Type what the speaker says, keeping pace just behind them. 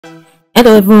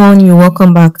Hello everyone, you're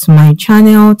welcome back to my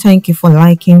channel. Thank you for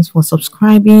liking, for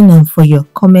subscribing, and for your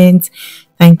comments.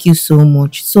 Thank you so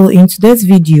much. So in today's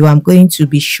video, I'm going to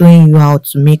be showing you how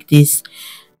to make this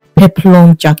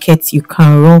peplum jacket you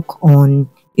can rock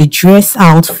on a dress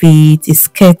outfit, a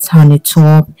skirt and a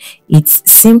top. It's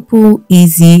simple,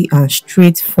 easy and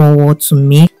straightforward to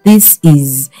make. This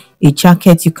is a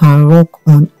jacket you can rock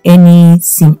on any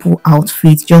simple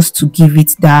outfit just to give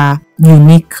it that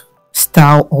unique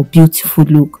style or beautiful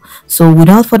look. So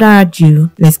without further ado,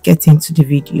 let's get into the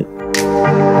video.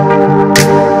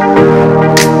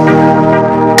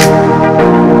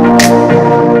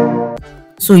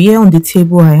 So here on the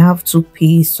table I have two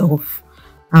pieces of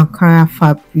Ankara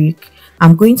fabric.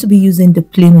 I'm going to be using the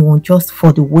plain one just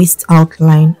for the waist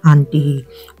outline and the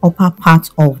upper part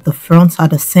of the front at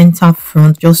the center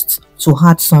front, just to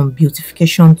add some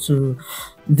beautification to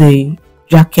the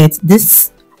jacket.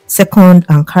 This second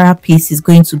Ankara piece is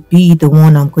going to be the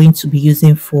one I'm going to be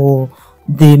using for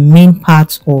the main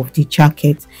part of the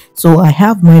jacket. So I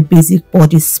have my basic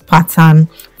bodice pattern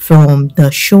from the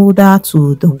shoulder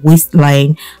to the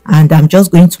waistline, and I'm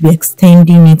just going to be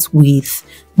extending it with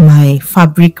my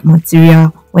fabric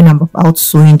material when I'm about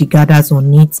sewing the gathers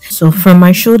on it. So from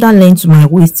my shoulder length to my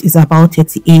waist is about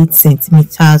 38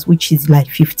 centimeters, which is like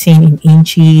 15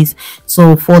 inches.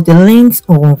 So for the length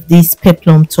of this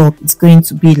peplum top, it's going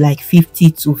to be like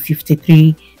 50 to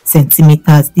 53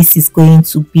 centimeters. This is going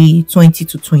to be 20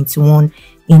 to 21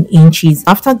 inches.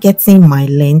 After getting my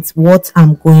length, what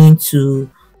I'm going to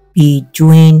be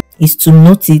doing is to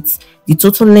note it. The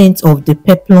total length of the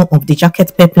peplum of the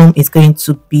jacket peplum is going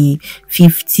to be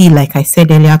 50, like I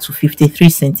said earlier, to 53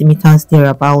 centimeters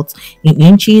thereabouts. In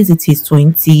inches it is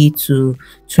 20 to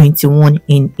 21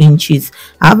 inches.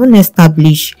 I haven't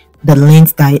established the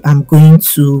length that I'm going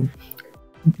to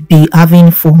be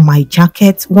having for my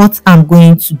jacket. What I'm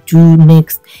going to do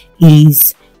next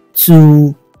is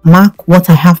to mark what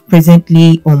I have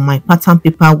presently on my pattern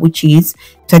paper, which is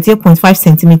 38.5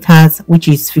 centimeters, which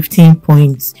is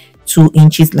 15.2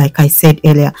 inches, like I said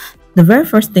earlier. The very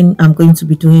first thing I'm going to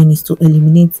be doing is to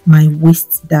eliminate my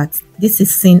waist, that this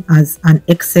is seen as an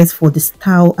excess for the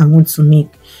style I want to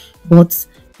make. But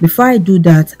before I do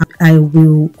that, I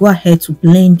will go ahead to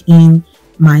blend in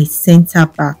my center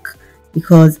back,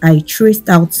 because I traced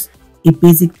out a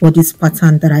basic bodice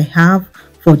pattern that I have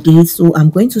for this. So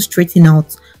I'm going to straighten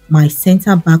out my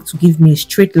center back to give me a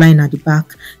straight line at the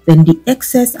back. Then the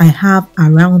excess I have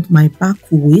around my back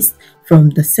waist, from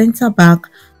the center back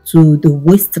to the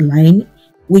waistline,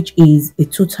 which is a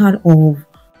total of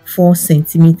 4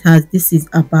 centimeters. This is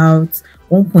about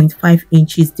 1.5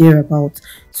 inches thereabout.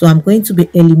 So I'm going to be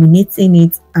eliminating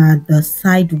it at the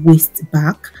side waist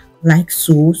back, like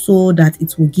so that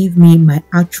it will give me my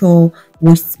actual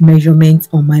waist measurement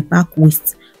on my back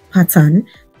waist pattern.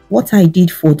 What I did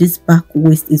for this back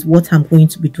waist is what I'm going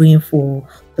to be doing for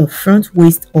the front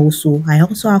waist also. I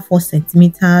also have 4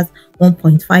 centimeters,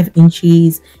 1.5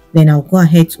 inches. Then I'll go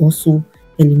ahead to also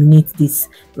eliminate this.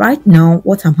 Right now,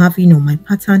 what I'm having on my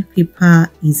pattern paper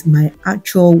is my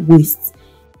actual waist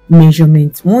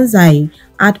measurement. Once I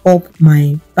add up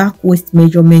my back waist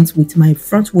measurement with my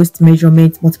front waist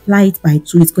measurement, multiply it by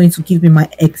 2, it's going to give me my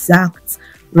exact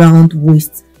round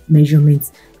waist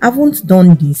measurement. I haven't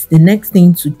done this. The next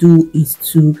thing to do is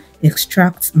to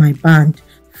extract my band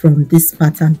from this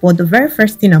pattern. But the very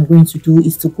first thing I'm going to do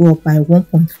is to go up by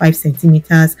 1.5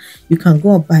 centimeters. You can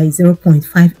go up by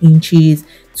 0.5 inches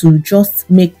to just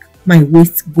make my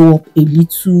waist go up a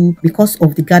little because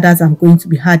of the gathers I'm going to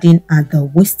be adding at the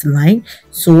waistline.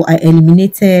 So I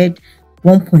eliminated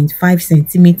 1.5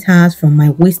 centimeters from my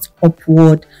waist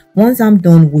upward. Once I'm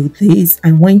done with this,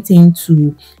 I went in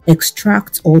to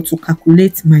extract or to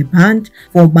calculate my band.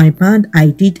 For my band, I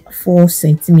did 4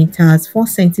 centimeters. 4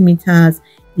 centimeters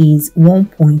is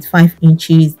 1.5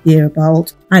 inches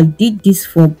thereabout. I did this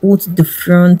for both the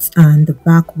front and the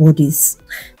back bodies.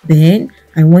 Then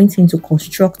I went in to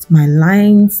construct my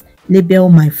lines, label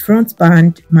my front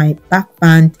band, my back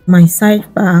band, my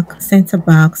side back, center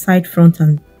back, side front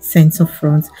and center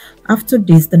front. After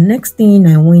this, the next thing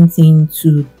I went in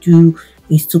to do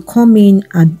is to come in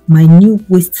at my new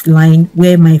waistline,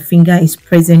 where my finger is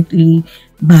presently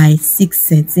by 6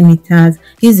 centimeters.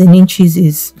 This in inches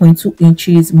is 0.2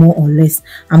 inches more or less.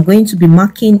 I'm going to be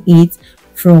marking it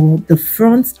from the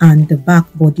front and the back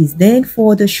bodies. Then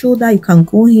for the shoulder, you can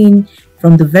go in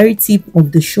from the very tip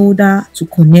of the shoulder to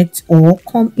connect, or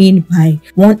come in by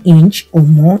 1 inch or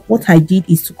more. What I did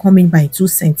is to come in by 2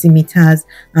 centimeters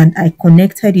and I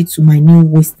connected it to my new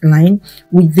waistline.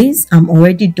 With this, I'm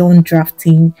already done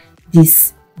drafting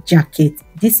this jacket.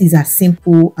 This is as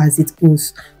simple as it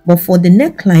goes. But for the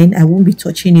neckline, I won't be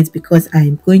touching it because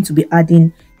I'm going to be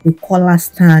adding a collar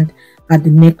stand at the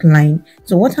neckline.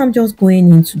 So what I'm just going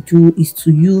in to do is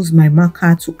to use my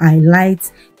marker to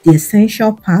highlight the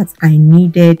essential parts I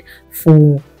needed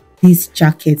for this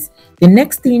jacket. The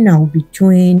next thing I'll be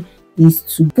doing is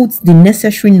to put the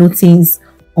necessary notions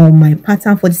on my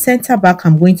pattern. For the center back,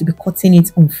 I'm going to be cutting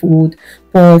it on fold,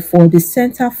 but for the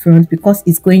center front, because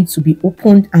it's going to be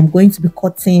opened, I'm going to be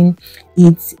cutting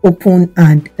it open.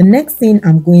 And the next thing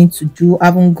I'm going to do, I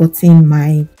haven't gotten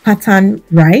my pattern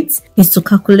right, is to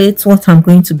calculate what I'm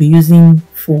going to be using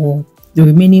for the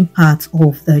remaining part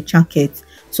of the jacket.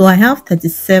 So I have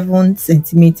 37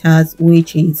 centimeters,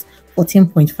 which is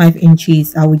 14.5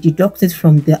 inches. I will deduct it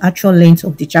from the actual length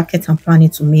of the jacket I'm planning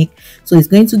to make, so it's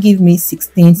going to give me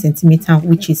 16 centimeters,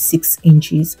 which is 6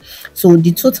 inches. So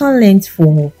the total length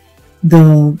for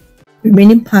the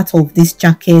remaining part of this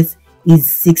jacket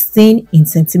is 16 in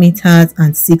centimeters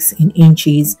and 6 in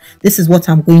inches. This is what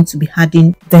I'm going to be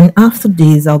adding. Then after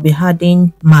this, I'll be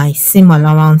adding my seam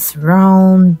allowance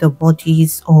around the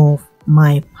bodies of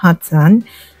my pattern.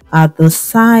 At the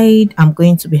side, I'm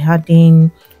going to be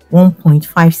adding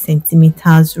 1.5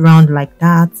 centimeters round like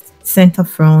that, center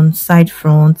front, side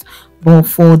front. But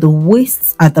for the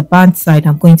waist at the band side,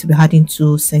 I'm going to be adding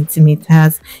 2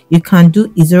 centimeters. You can do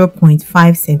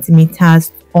 0.5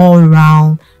 centimeters all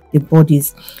around the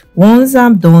bodies. Once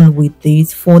I'm done with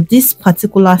this, for this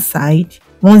particular side,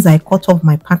 once I cut off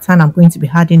my pattern, I'm going to be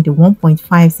adding the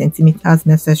 1.5 centimeters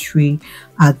necessary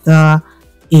at the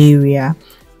area.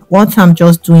 What I'm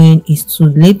just doing is to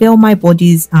label my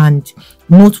bodies and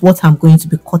note what I'm going to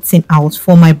be cutting out.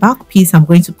 For my back piece, I'm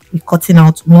going to be cutting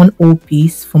out 1 whole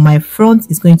piece. For my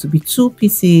front, it's going to be 2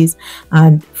 pieces,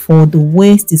 and for the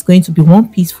waist, it's going to be 1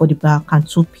 piece for the back and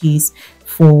 2 pieces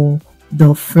for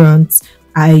the front.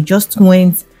 I just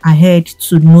went ahead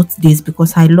to note this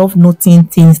because I love noting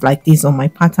things like this on my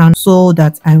pattern so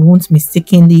that I won't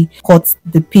mistakenly cut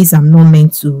the piece I'm not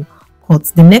meant to cut.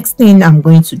 The next thing I'm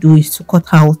going to do is to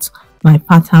cut out my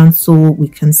pattern so we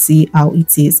can see how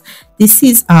it is. This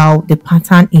is how the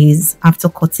pattern is after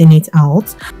cutting it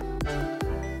out.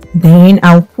 Then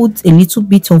I'll put a little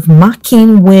bit of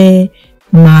marking where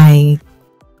my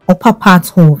upper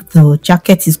part of the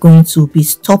jacket is going to be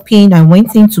stopping. I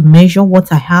went in to measure what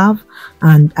I have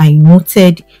and I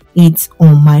noted it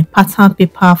on my pattern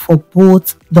paper for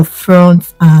both the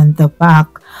front and the back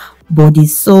body,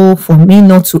 so for me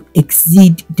not to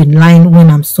exceed the line when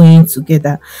I'm sewing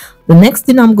together. The next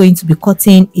thing I'm going to be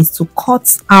cutting is to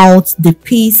cut out the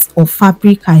piece of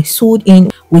fabric I sewed in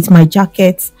with my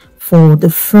jacket for the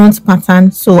front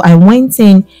pattern. So I went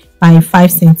in by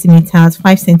 5 centimeters.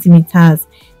 5 centimeters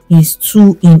is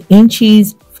 2 in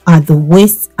inches at the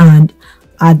waist and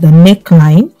at the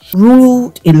neckline.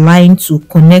 Ruled a line to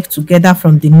connect together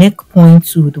from the neck point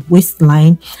to the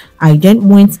waistline. I then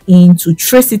went in to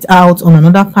trace it out on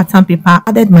another pattern paper,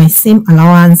 added my seam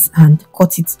allowance and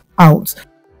cut it out.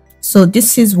 So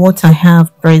this is what I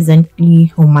have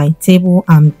presently on my table.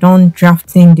 I'm done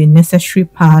drafting the necessary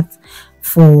parts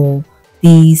for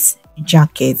this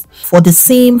jacket. For the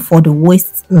seam for the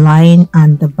waistline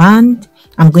and the band,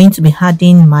 I'm going to be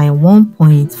adding my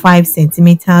 1.5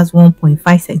 centimeters,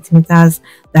 1.5 centimeters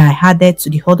that I added to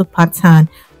the other pattern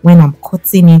when I'm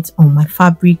cutting it on my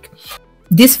fabric.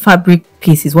 This fabric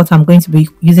piece is what I'm going to be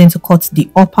using to cut the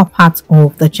upper part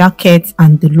of the jacket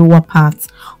and the lower part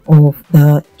of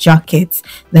the jacket.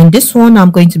 Then this one,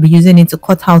 I'm going to be using it to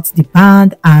cut out the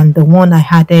band and the one I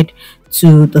added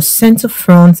to the center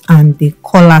front and the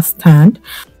collar stand.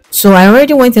 So I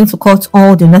already went in to cut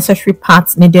all the necessary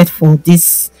parts needed for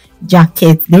this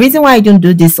jacket. The reason why I don't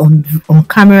do this on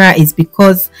camera is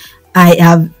because I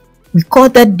have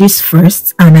recorded this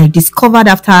first and I discovered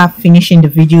after finishing the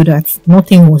video that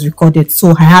nothing was recorded,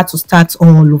 so I had to start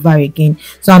all over again.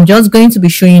 So I'm just going to be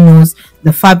showing us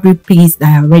the fabric piece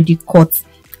that I already cut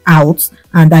out,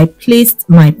 and I placed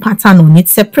my pattern on it,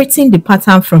 separating the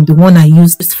pattern from the one I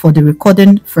used for the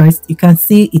recording first. You can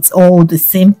see it's all the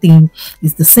same thing.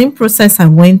 It's the same process I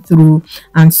went through,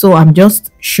 and so I'm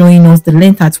just showing us the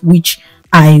length at which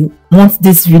I want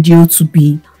this video to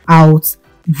be out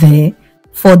there.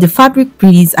 For the fabric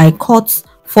piece, I cut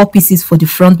 4 pieces for the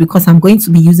front because I'm going to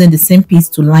be using the same piece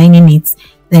to lining it.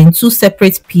 Then 2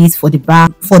 separate pieces for the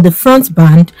back. For the front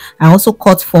band, I also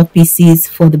cut 4 pieces.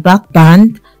 For the back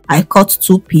band, I cut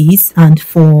 2 pieces, and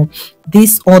for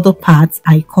this other part,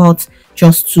 I cut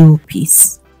just 2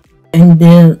 pieces. And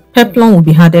the peplum will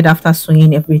be added after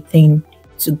sewing everything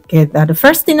together. The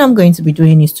first thing I'm going to be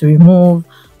doing is to remove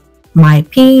my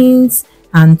pins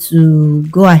and to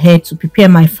go ahead to prepare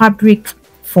my fabric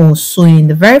for sewing.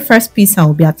 The very first piece I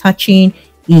will be attaching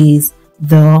is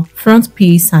the front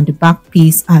piece, and the back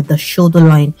piece at the shoulder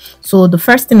line. So the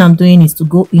first thing I'm doing is to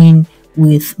go in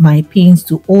with my pins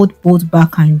to hold both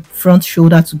back and front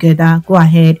shoulder together. Go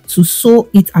ahead to sew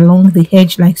it along the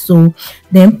edge like so,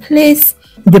 then place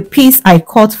the piece I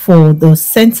cut for the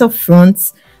center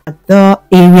front at the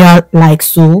area like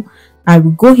so. I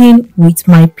will go in with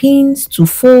my pins to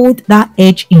fold that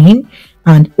edge in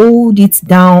and hold it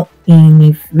down in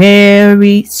a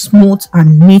very smooth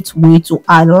and neat way to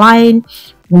align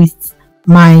with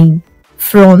my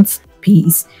front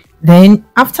piece. Then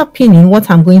after pinning, what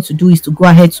I'm going to do is to go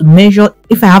ahead to measure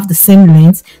if I have the same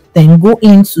length, then go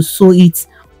in to sew it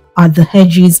at the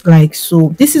edges like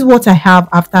so. This is what I have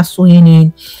after sewing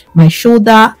in my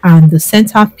shoulder and the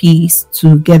center piece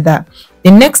together. The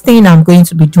next thing I'm going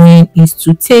to be doing is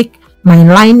to take my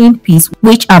lining piece,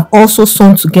 which I've also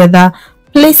sewn together,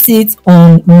 place it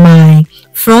on my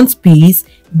front piece,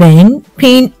 then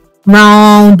pin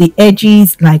round the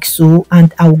edges like so,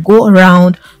 and I'll go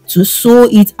around to sew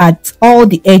it at all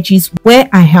the edges where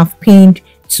I have pinned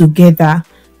together.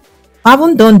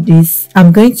 Having done this,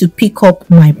 I'm going to pick up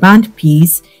my band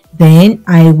piece, then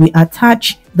I will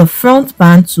attach the front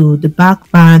band to the back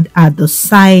band at the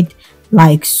side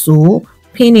like so,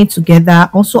 pin it together,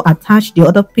 also attach the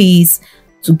other piece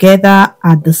together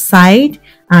at the side.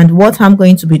 And what I'm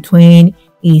going to be doing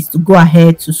is to go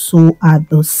ahead to sew at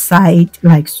the side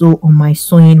like so on my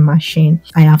sewing machine.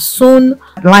 I have sewn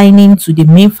lining to the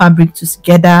main fabric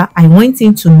together. I went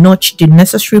in to notch the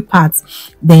necessary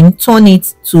parts, then turn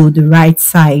it to the right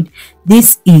side.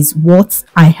 This is what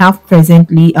I have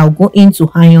presently. I'll go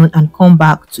into iron and come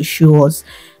back to show us.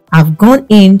 I've gone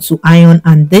into iron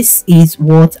and this is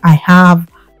what I have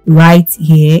right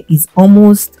here. Is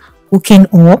almost hooking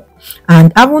up.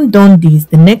 And having done this,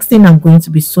 the next thing I'm going to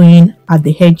be sewing at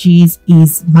the edges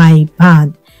is my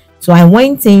band. So I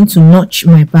went in to notch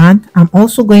my band. I'm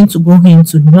also going to go in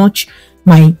to notch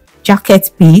my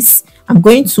jacket piece. I'm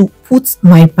going to put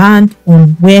my band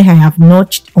on where I have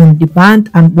notched on the band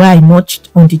and where I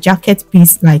notched on the jacket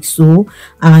piece like so,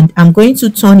 and I'm going to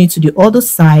turn it to the other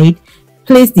side,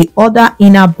 place the other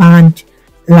inner band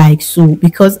like so,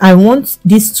 because I want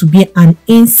this to be an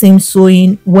inseam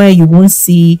sewing where you won't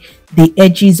see the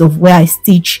edges of where I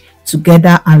stitch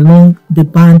together along the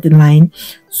band line.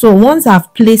 So once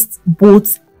I've placed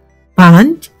both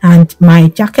band and my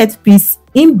jacket piece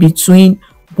in between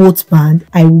both band,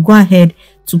 I will go ahead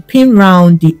to pin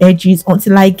round the edges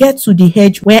until I get to the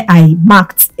edge where I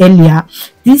marked earlier.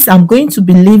 This I'm going to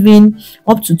be leaving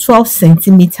up to 12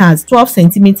 centimeters. 12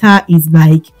 centimeter is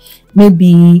like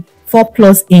maybe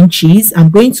 4+ inches. I'm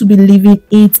going to be leaving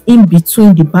it in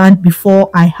between the band before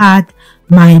I had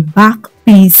my back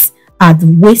piece at the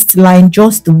waistline,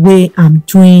 just the way I'm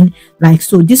doing like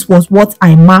so. This was what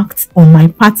I marked on my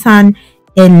pattern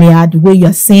earlier, the way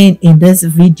you're seeing in this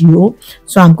video.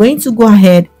 So I'm going to go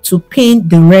ahead to pin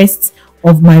the rest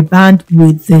of my band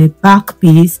with the back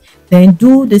piece, then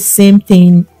do the same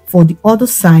thing for the other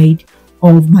side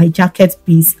of my jacket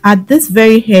piece. At this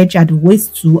very edge at the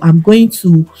waist too, I'm going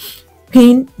to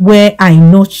pin where I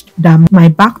notched that my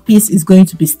back piece is going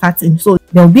to be starting. So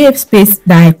there will be a space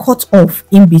that I cut off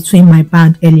in between my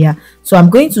band earlier. So I'm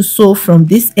going to sew from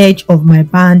this edge of my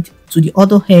band to the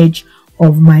other edge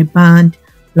of my band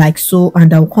like so,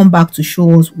 and I'll come back to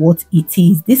show us what it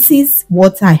is. This is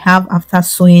what I have after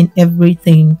sewing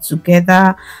everything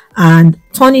together and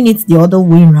turning it the other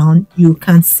way around. You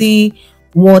can see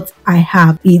what I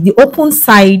have. The open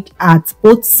side at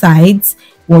both sides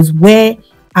was where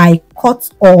I cut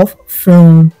off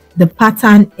from the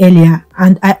pattern earlier,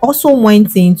 and I also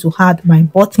went in to add my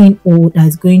buttonhole that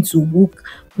is going to hook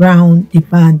round the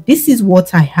band. This is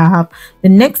what I have. The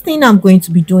next thing I'm going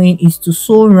to be doing is to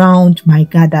sew around my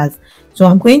gathers. So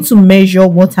I'm going to measure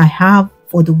what I have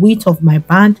for the width of my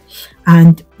band,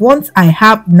 and once I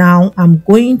have now, I'm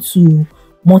going to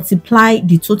multiply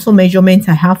the total measurement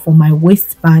I have for my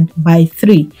waistband by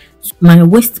 3. My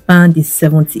waistband is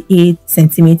 78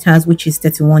 centimeters, which is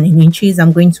 31 inches.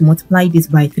 I'm going to multiply this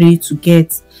by 3 to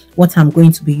get what I'm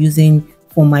going to be using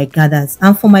for my gathers.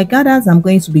 And for my gathers, I'm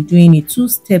going to be doing a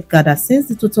 2-step gather. Since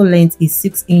the total length is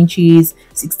 6 inches,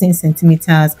 16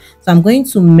 centimeters, so I'm going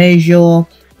to measure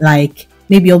like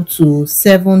maybe up to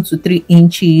 7 to 3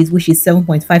 inches, which is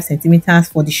 7.5 centimeters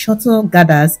for the shorter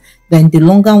gathers. Then the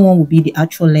longer one will be the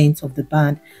actual length of the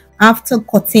band. After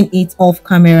cutting it off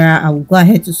camera, I will go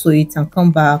ahead to sew it and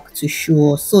come back to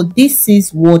show. So this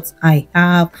is what I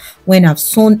have when I've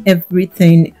sewn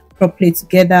everything properly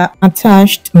together,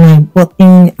 attached my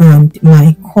button and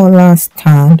my collar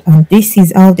stand, and this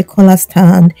is how the collar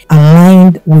stand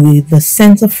aligned with the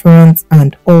center front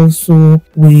and also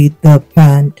with the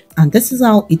band. And this is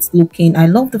how it's looking. I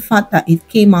love the fact that it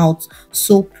came out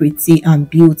so pretty and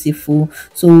beautiful.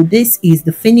 So this is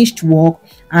the finished work.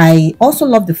 I also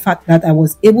love the fact that I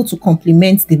was able to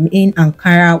complement the main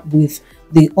Ankara with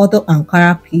the other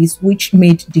Ankara piece, which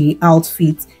made the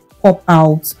outfit pop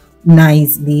out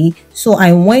nicely. So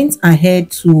I went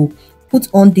ahead to put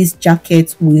on this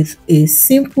jacket with a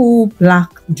simple black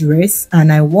dress,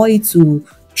 and I wore it to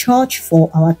church for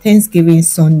our Thanksgiving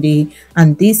Sunday.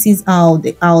 And this is how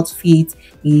the outfit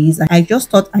is. I just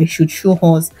thought I should show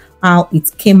us how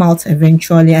it came out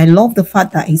eventually. I love the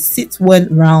fact that it sits well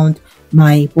around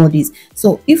my bodies.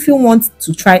 So if you want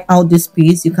to try out this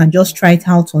piece, you can just try it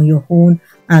out on your own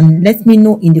and let me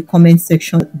know in the comment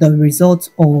section the result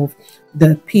of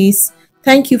the piece.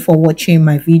 Thank you for watching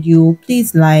my video.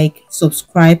 Please like,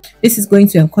 subscribe. This is going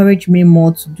to encourage me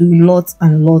more to do lots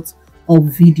and lots of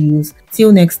videos.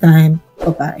 Till next time,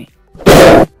 bye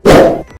bye.